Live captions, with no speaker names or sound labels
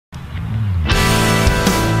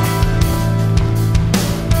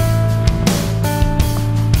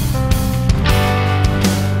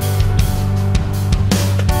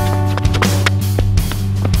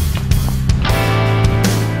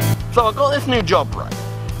this new job, right?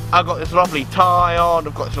 I've got this lovely tie on,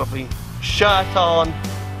 I've got this lovely shirt on,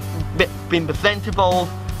 been presentable,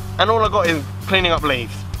 and all I've got is cleaning up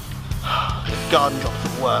leaves. This garden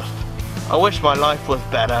job's the worst. I wish my life was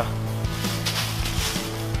better.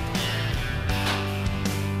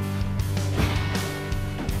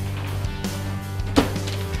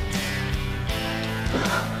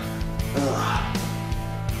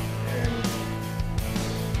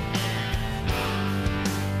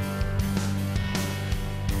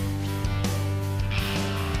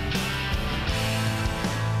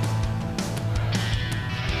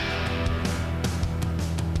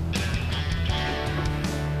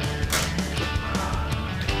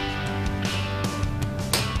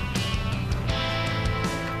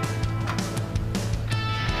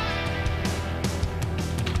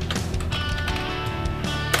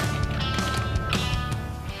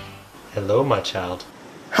 Hello, my child.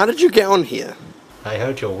 How did you get on here? I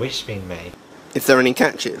heard your wish being made. Is there any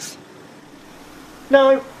catches?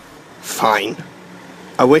 No. Fine.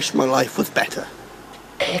 I wish my life was better.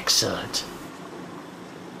 Excellent.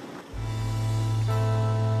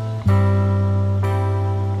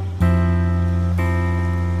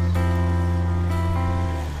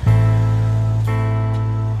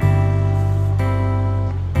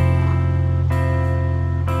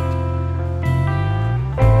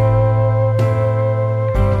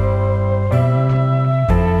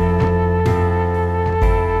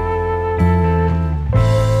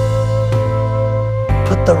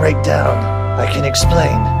 Put the rake down. I can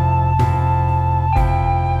explain.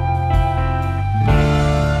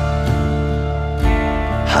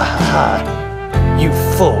 Ha ha ha. You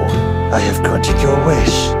fool. I have granted your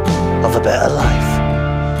wish of a better life.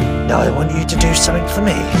 Now I want you to do something for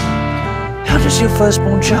me. How does your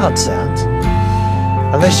firstborn child sound?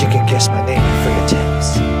 Unless you can guess my name in 3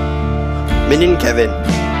 attempts. Minion Kevin.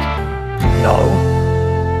 No.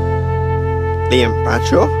 Liam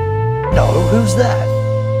Bradshaw? No, who's that?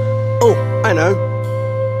 Oh, I know.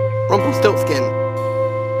 Rumpelstiltskin.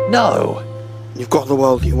 No. You've got the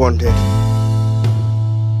world you wanted.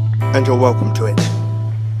 And you're welcome to it.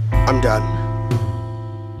 I'm done.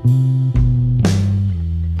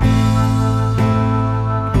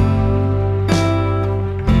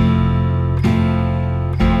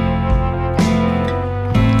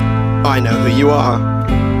 I know who you are.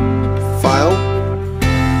 File.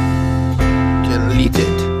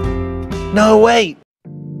 Deleted. No, wait.